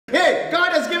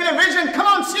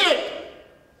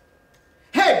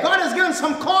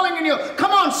you.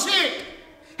 Come on, see it.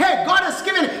 Hey, God has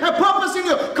given a purpose in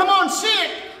you. Come on, see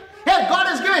it. Hey, God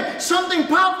has given something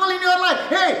powerful in your life.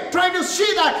 Hey, try to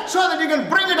see that so that you can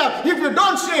bring it out. If you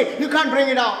don't see it, you can't bring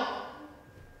it out.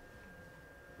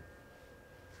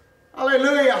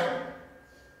 Hallelujah.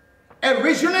 A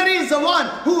visionary is the one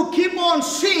who keep on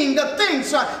seeing the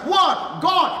things what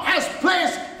God has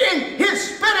placed in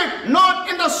his spirit, not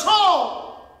in the soul.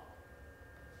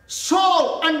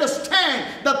 Soul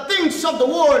understand the things of the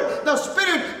world. The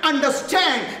spirit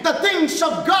understand the things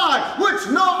of God, which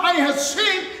no eye has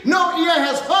seen, no ear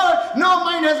has heard, no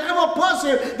mind has ever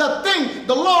perceived. The thing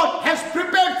the Lord has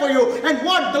prepared for you, and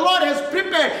what the Lord has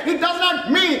prepared, it does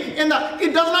not mean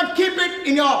it does not keep it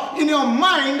in your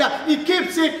mind. He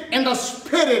keeps it in the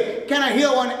spirit. Can I hear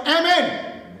one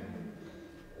amen?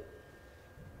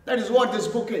 That is what this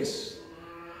book is.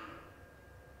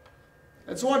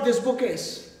 That's what this book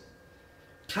is.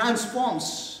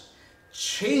 Transforms,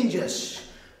 changes,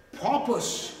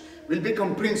 purpose will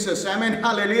become princess. Amen.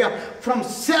 Hallelujah. From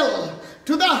cell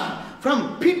to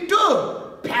from pit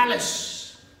to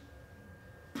palace.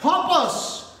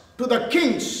 Purpose to the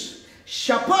kings,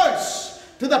 shepherds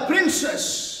to the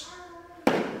princes.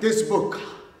 This book,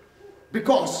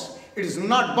 because it is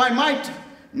not by might,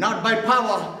 not by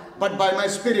power, but by my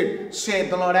spirit, saith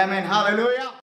the Lord. Amen. Hallelujah.